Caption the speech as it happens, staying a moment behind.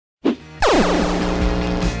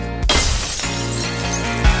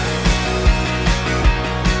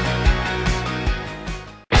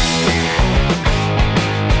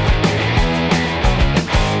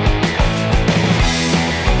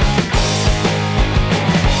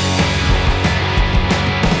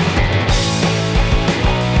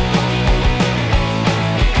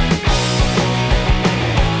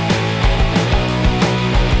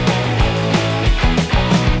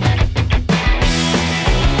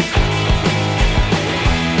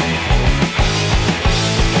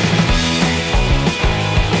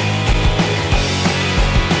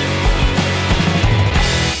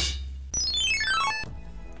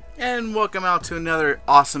welcome out to another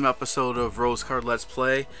awesome episode of Rose Card Let's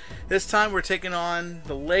Play. This time we're taking on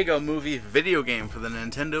the LEGO Movie Videogame for the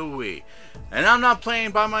Nintendo Wii. And I'm not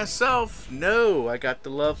playing by myself. No, I got the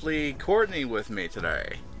lovely Courtney with me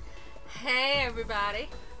today. Hey everybody.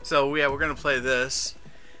 So yeah, we're gonna play this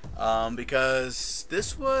because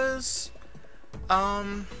this was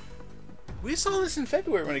we saw this in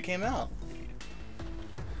February when it came out.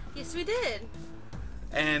 Yes, we did.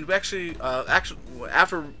 And we actually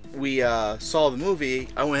after we saw the movie,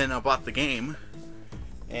 I went and I bought the game,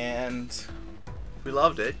 and we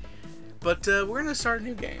loved it. But we're gonna start a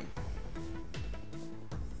new game.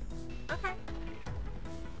 Okay.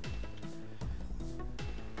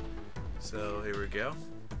 So here we go.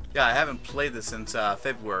 Yeah, I haven't played this since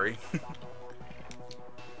February.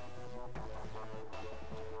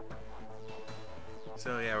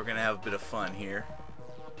 So yeah, we're gonna have a bit of fun here.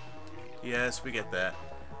 Yes, we get that.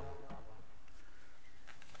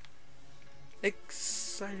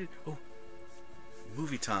 Excited. Oh,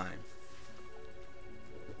 movie time.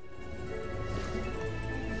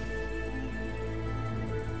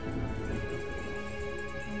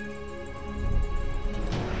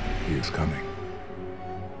 He is coming.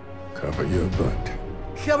 Cover your butt.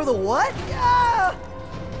 Cover the what? Yeah!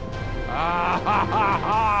 Ah ha ha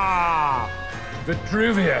ha!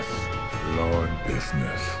 Vitruvius! Lord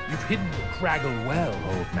business. You've hidden the Craggle well,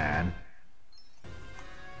 old man.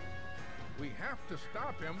 We have to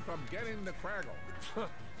stop him from getting the Craggle.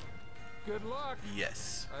 Good luck.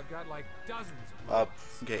 Yes. I've got like dozens of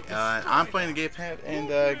Okay, I'm playing the gamepad,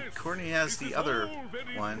 and Courtney has the other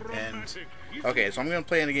one. And okay, so I'm gonna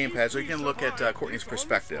play in the gamepad, so you can look at Courtney's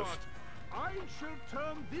perspective.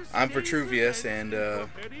 I'm Vitruvius, and I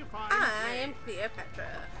am Cleopatra.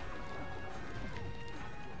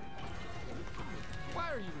 Why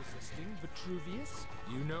are you resisting, Vitruvius?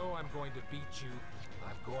 You know I'm going to beat you.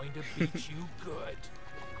 I'm going to beat you good.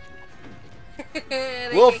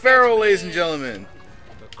 Will Ferrell, ladies and gentlemen.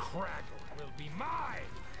 The Craggle will be mine.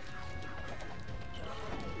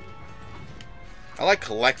 I like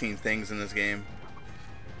collecting things in this game.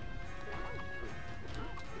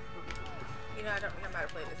 You know, I don't remember how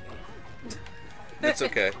to play this game. It's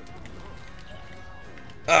okay.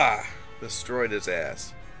 Ah, destroyed his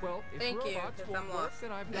ass. Well, if Thank you, robots 'cause won't I'm work, lost.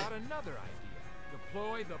 then I've got another idea.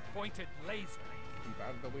 Deploy the pointed laser. Keep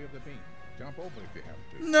out of the way of the beam. Jump over if you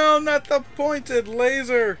have to. No, not the pointed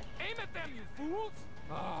laser. Aim at them, you fools!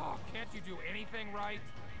 Oh, can't you do anything right?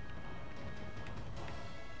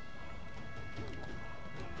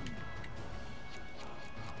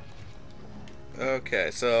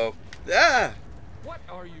 Okay, so What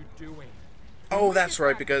are you doing? oh, that's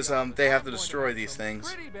right, because they have to destroy these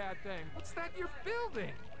things. Pretty bad thing. What's that you're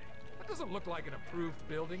building? That doesn't look like an approved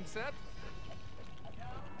building set.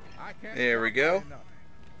 I can't There we jump go. high enough.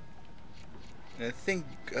 I think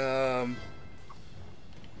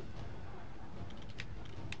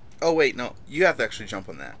oh wait, no, you have to actually jump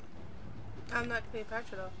on that. I'm not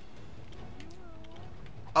Cleopatra though.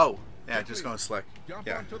 Oh, yeah, just gonna select. Jump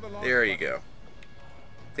Yeah, onto the launch there you button. go.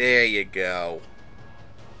 There you go.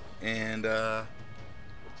 And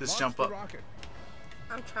just Launch jump the up. rocket.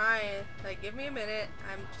 I'm trying. Like, give me a minute.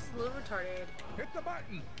 I'm just a little retarded. Hit the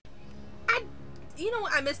button. You know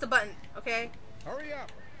what? I missed a button. Okay. Hurry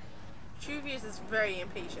up. Vitruvius is very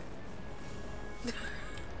impatient.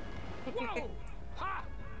 Whoa! Ha!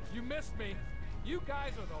 You missed me. You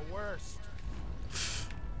guys are the worst.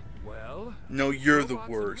 Well, No, you're the robots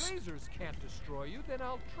and worst. lasers can't destroy you, then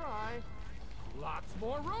I'll try lots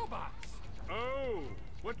more robots. Oh,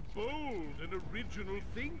 what bold and original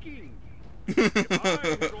thinking! If I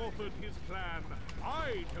had authored his plan,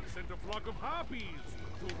 I'd have sent a flock of harpies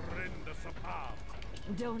to rend us apart.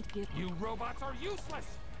 Don't get You robots are useless.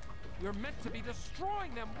 You're meant to be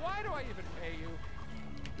destroying them. Why do I even pay you?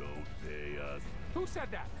 Don't pay us. Who said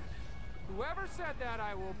that? Whoever said that,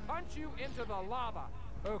 I will punch you into the lava.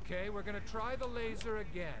 Okay, we're gonna try the laser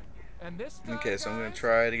again. And this time, Okay, so I'm gonna guys,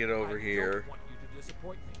 try to get over I here. don't want you to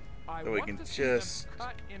disappoint me. I So we want can to see them just-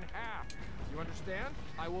 cut in half. You understand?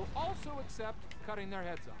 I will also accept cutting their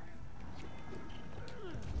heads off.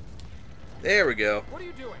 There we go. What are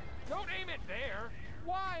you doing? Don't aim it there.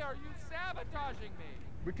 Why are you sabotaging me?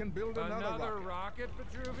 We can build another rocket, rocket.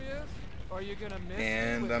 Vitruvius? Are you gonna miss me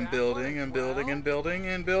And with I'm that building, one I'm as building, well? and building,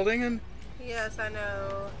 and building, and Yes, I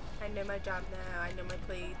know. I know my job now. I know my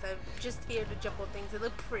place. I'm just here to jump on things that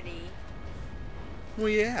look pretty. well,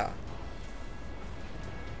 yeah.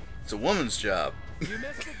 It's a woman's job. You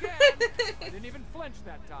missed again. I didn't even flinch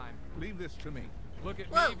that time. Leave this to me. Look at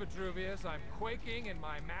Whoa. me, Vitruvius. I'm quaking in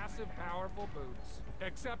my massive, powerful boots.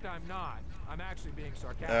 Except I'm not. I'm actually being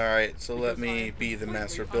sarcastic. Alright, so let because I me am be the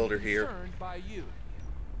master completely builder here. unconcerned by you.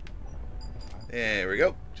 There we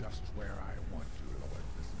go. Just where I want you, Lord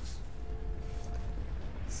Business.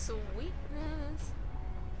 Sweetness.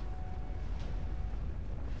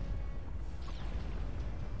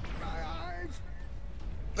 My eyes!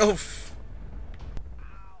 Oh,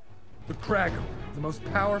 The Kragle, the most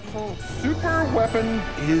powerful super weapon,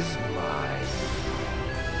 is mine.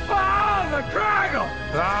 Ah, the Kragle!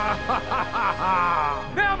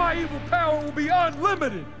 Now my evil power will be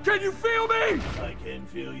unlimited. Can you feel me? I can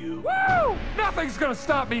feel you. Woo! Nothing's gonna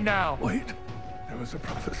stop me now. Wait, there was a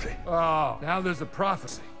prophecy Oh, now there's a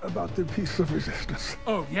prophecy. about the piece of resistance.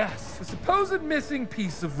 Oh, yes. The supposed missing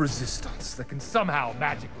piece of resistance that can somehow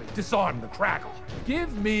magically disarm the Kragle.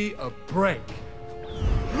 Give me a break.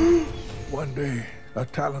 One day, a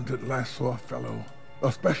talented Lassoir fellow, a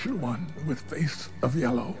special one with face of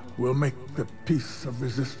yellow, will make the piece of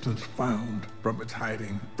resistance found from its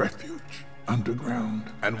hiding refuge underground.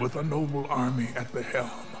 And with a noble army at the helm,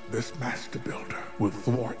 this master builder will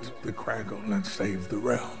thwart the Kragle and save the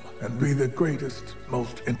realm, and be the greatest,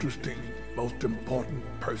 most interesting, most important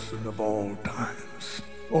person of all times.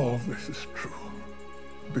 All this is true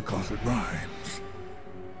because it rhymes.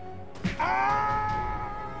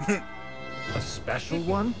 A special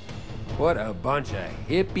one? What a bunch of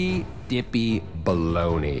hippy-dippy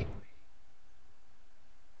baloney.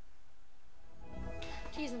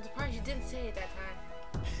 Jeez, I'm surprised you didn't say it that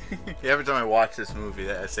time. every time I watch this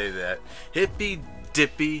movie, I say that. Hippy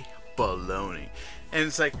dippy baloney. And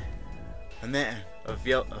it's like a man, a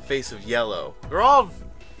face of yellow. They're all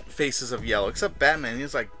faces of yellow, except Batman.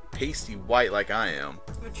 He's like pasty white like I am.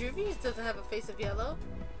 Vitruvius doesn't have a face of yellow.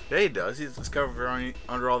 Yeah, he does. He's discovered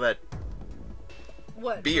under all that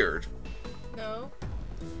What? beard. No.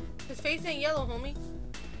 His face ain't yellow, homie.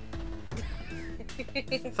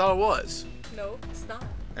 I thought it was. No, it's not.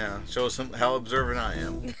 Yeah, shows him how observant I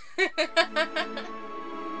am.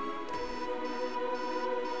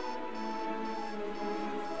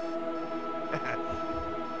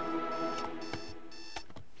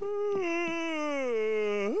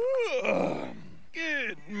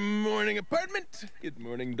 Good morning, apartment. Good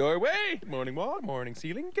morning, doorway. Good morning, wall. Good morning,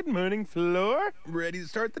 ceiling. Good morning, floor. Ready to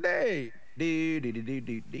start the day.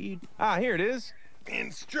 Ah, here it is.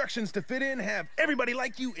 Instructions to fit in, have everybody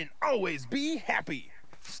like you, and always be happy.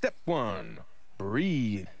 Step 1,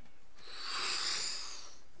 breathe.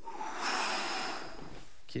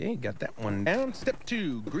 Okay, got that one down. Step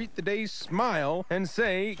 2, greet the day, smile, and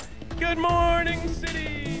say, good morning,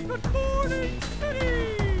 city. Good morning,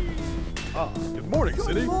 city. Good morning,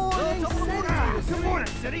 city. Good morning, City. Good morning,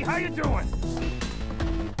 City. How you doing?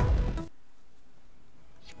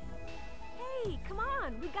 Hey, come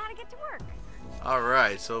on. We gotta get to work.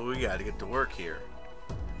 Alright, so we gotta get to work here.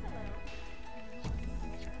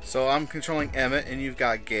 So I'm controlling Emmett and you've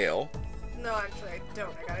got Gale. No, actually, I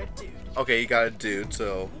don't. I got a dude. Okay, you got a dude,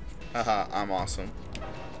 so haha, I'm awesome.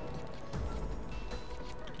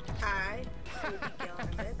 Hi. I would be Gale in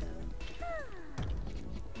a minute, though.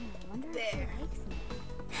 I wonder if There. he likes me.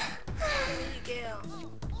 Hey, Gale.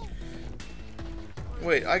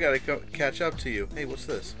 Wait, I gotta catch up to you. Hey, what's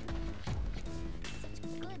this?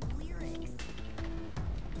 Good lyrics.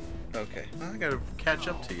 Okay, I gotta catch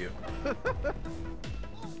up to you.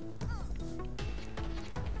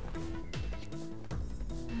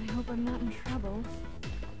 I hope I'm not in trouble.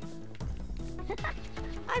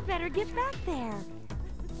 I better get back there.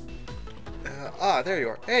 There you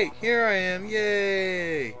are. Hey, here I am.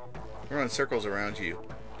 Yay! We're running circles around you.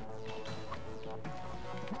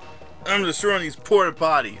 I'm destroying these porta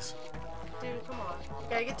potties. Dude, come on.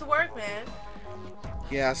 Gotta get to work, man.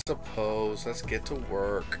 Yeah, I suppose. Let's get to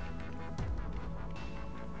work.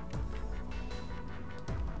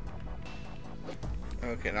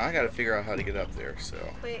 Okay, now I gotta figure out how to get up there, so.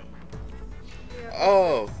 Wait. Yeah.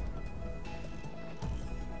 Oh!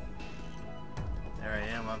 There I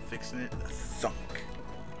am, I'm fixing it. Thunk.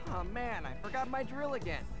 Oh man, I forgot my drill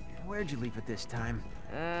again. Where'd you leave it this time?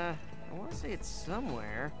 I want to say it's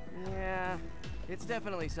somewhere. Yeah, it's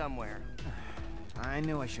definitely somewhere. I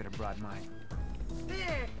knew I should have brought mine.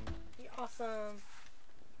 There. You're awesome.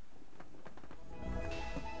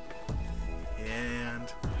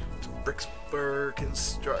 And Bricksburg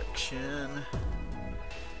construction.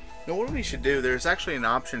 Now what we should do, there's actually an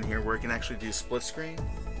option here where you can actually do split screen.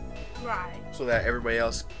 Right. So that everybody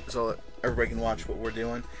can watch what we're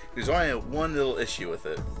doing. There's only one little issue with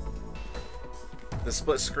it. The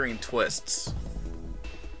split screen twists.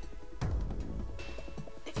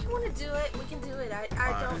 If you want to do it, we can do it.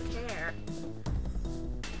 I don't care.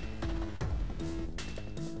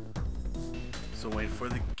 So wait for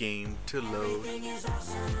the game to load.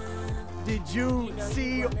 Did you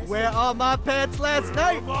see where are my pants last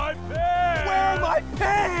night? Where are my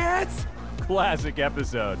pants? Classic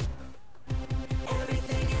episode.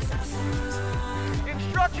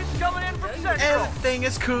 Instructions coming in from Central. Everything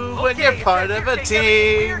is cool when you're part of a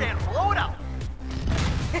team. And blow it up.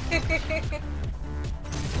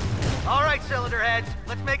 All right, cylinder heads.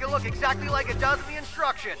 Let's make it look exactly like it does in the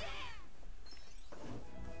instruction.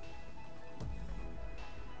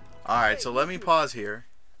 Alright, so let me pause here.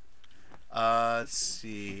 Let's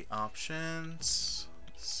see. Options.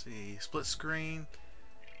 Let's see. Split screen.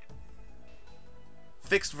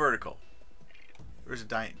 Fixed vertical. Or is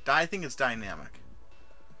it I think it's dynamic.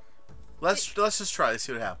 Let's just try to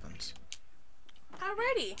see what happens.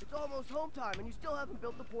 Alrighty. It's almost home time and you still haven't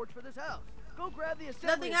built the porch for this house. Go grab the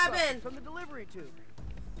assembly Nothing happened from the delivery tube.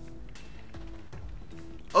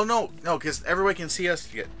 Oh no, because everybody can see us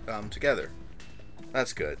together.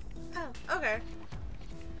 That's good. Oh, okay.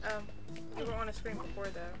 You were on a screen before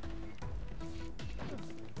though.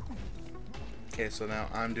 Okay, so now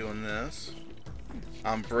I'm doing this.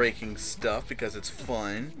 I'm breaking stuff because it's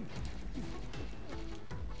fun.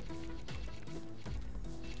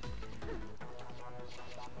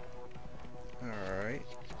 Alright.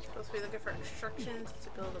 Supposed to be looking for instructions to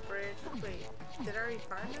build a bridge. Wait, did I already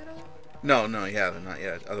find that all? No, you haven't, not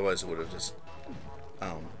yet. Otherwise it would have just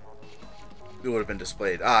it would have been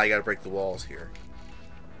displayed. Ah, you gotta break the walls here.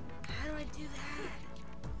 How do I do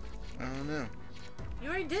that? I don't know. You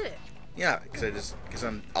already did it. Yeah, because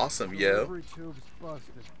I'm awesome, yo. Delivery tube's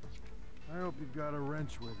busted. I hope you've got a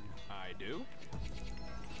wrench with you. I do.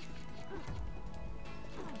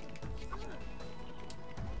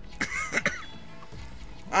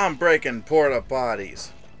 I'm breaking porta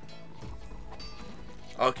potties.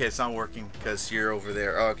 Okay, it's not working because you're over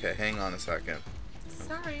there. Okay, hang on a second.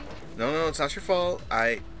 Sorry. No, it's not your fault.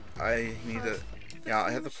 I need to. Yeah,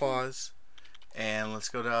 I have to pause, and let's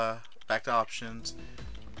go to back to options.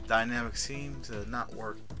 Dynamic seems to not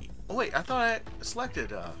work. Oh wait, I thought I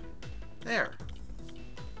selected there.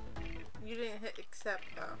 You didn't hit accept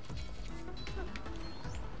though.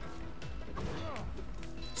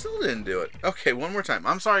 Still didn't do it. Okay, one more time.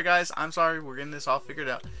 I'm sorry, guys. I'm sorry. We're getting this all figured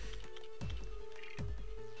out.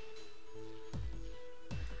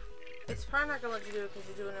 It's probably not gonna let you do it because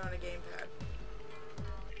you're doing it on a gamepad.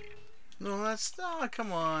 No, that's not.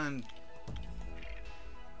 Come on.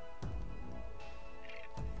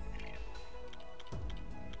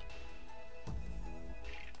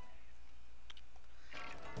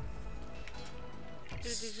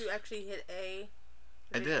 Dude, did you actually hit A?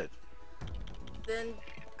 I did. Then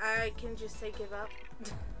I can just say give up.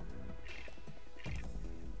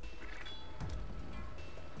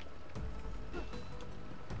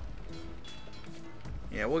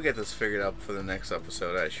 Yeah, we'll get this figured out for the next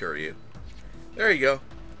episode, I assure you. There you go.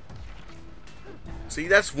 See,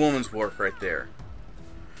 that's woman's work right there.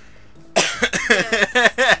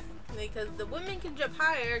 Yes. Because the women can jump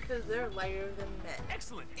higher because they're lighter than men.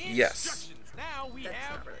 Excellent. Yes. Instructions. Now we That's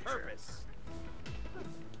have not really purpose.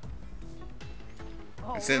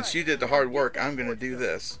 And since you did the hard work, I'm going to do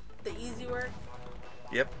this. The easy work?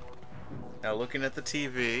 Yep. Now looking at the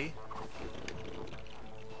TV.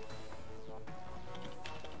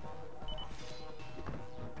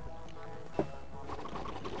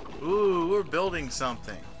 Ooh, we're building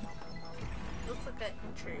something. Looks like an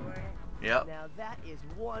entryway. Yep. Now that is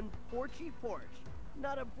one porchy porch.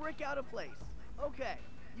 Not a brick out of place. Okay,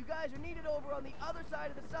 you guys are needed over on the other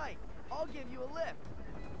side of the site. I'll give you a lift.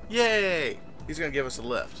 Yay! He's going to give us a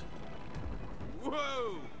lift.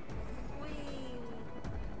 Whoa! Whee!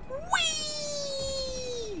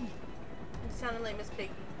 Whee! You sounded like Miss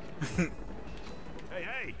Piggy.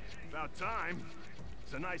 Hey, about time.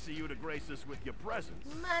 So nice of you to grace us with your presence.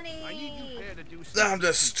 Money! I need you there to do something. I'm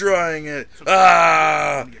destroying it.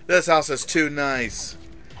 Ah! This house is too nice.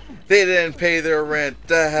 They didn't pay their rent.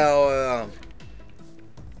 The hell.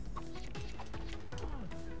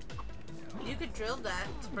 You could drill that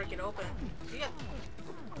to break it open. You got...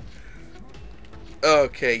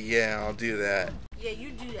 Okay, yeah, I'll do that. Yeah,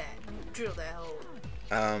 you do that. You drill that hole.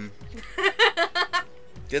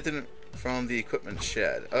 Get them from the equipment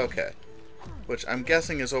shed. Okay. Which I'm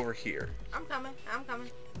guessing is over here. I'm coming. I'm coming.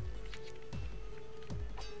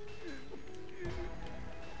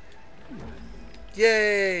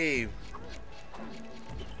 Yay!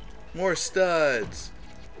 More studs.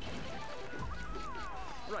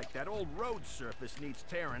 Right, that old road surface needs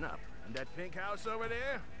tearing up. And that pink house over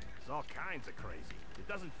there? It's all kinds of crazy. It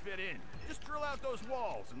doesn't fit in. Just drill out those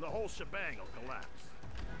walls and the whole shebang will collapse.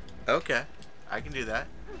 Okay. I can do that.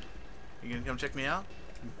 You gonna come check me out?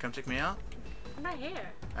 Come check me out? I'm not here.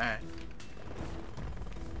 Alright.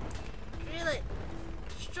 Drill it.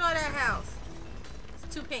 Destroy that house.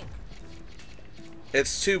 It's too pink.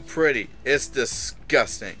 It's too pretty. It's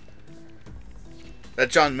disgusting. That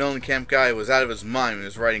John Mellencamp guy was out of his mind when he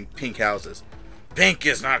was writing pink houses. Pink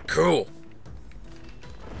is not cool.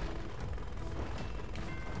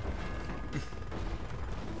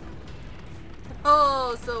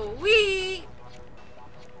 Oh, so we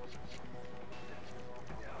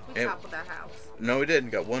And- toppled that house. No, we didn't.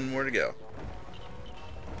 Got one more to go.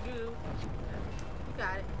 You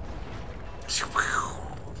got it.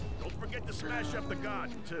 Don't forget to smash up the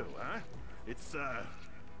garden, too, huh? It's,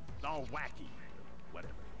 all wacky.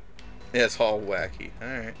 Whatever. Yeah, it's all wacky.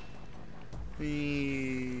 Alright.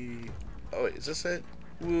 Oh, wait, is this it?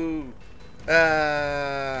 Woo.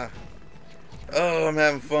 Ah. Oh, I'm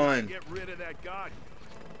having fun. Get rid of that garden.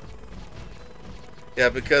 Yeah,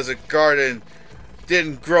 because the garden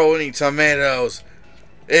didn't grow any tomatoes.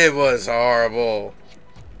 It was horrible.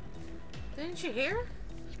 Didn't you hear?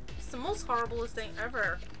 It's the most horriblest thing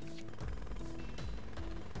ever.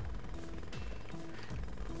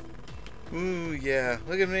 Ooh, yeah.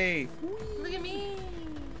 Look at me. Look at me.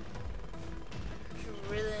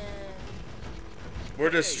 Drilling. We're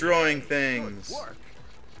destroying Good things. work.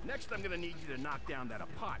 Next, I'm gonna need you to knock down that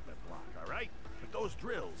apartment block, all right? With those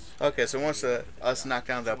drills. Okay, so once us knock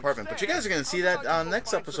down the apartment. But you guys are going to see that on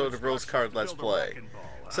next episode of Rose Card Let's Play.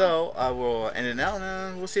 So, I will end it now,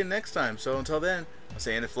 and we'll see you next time. So, until then, I'll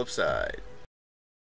see you on the flip side.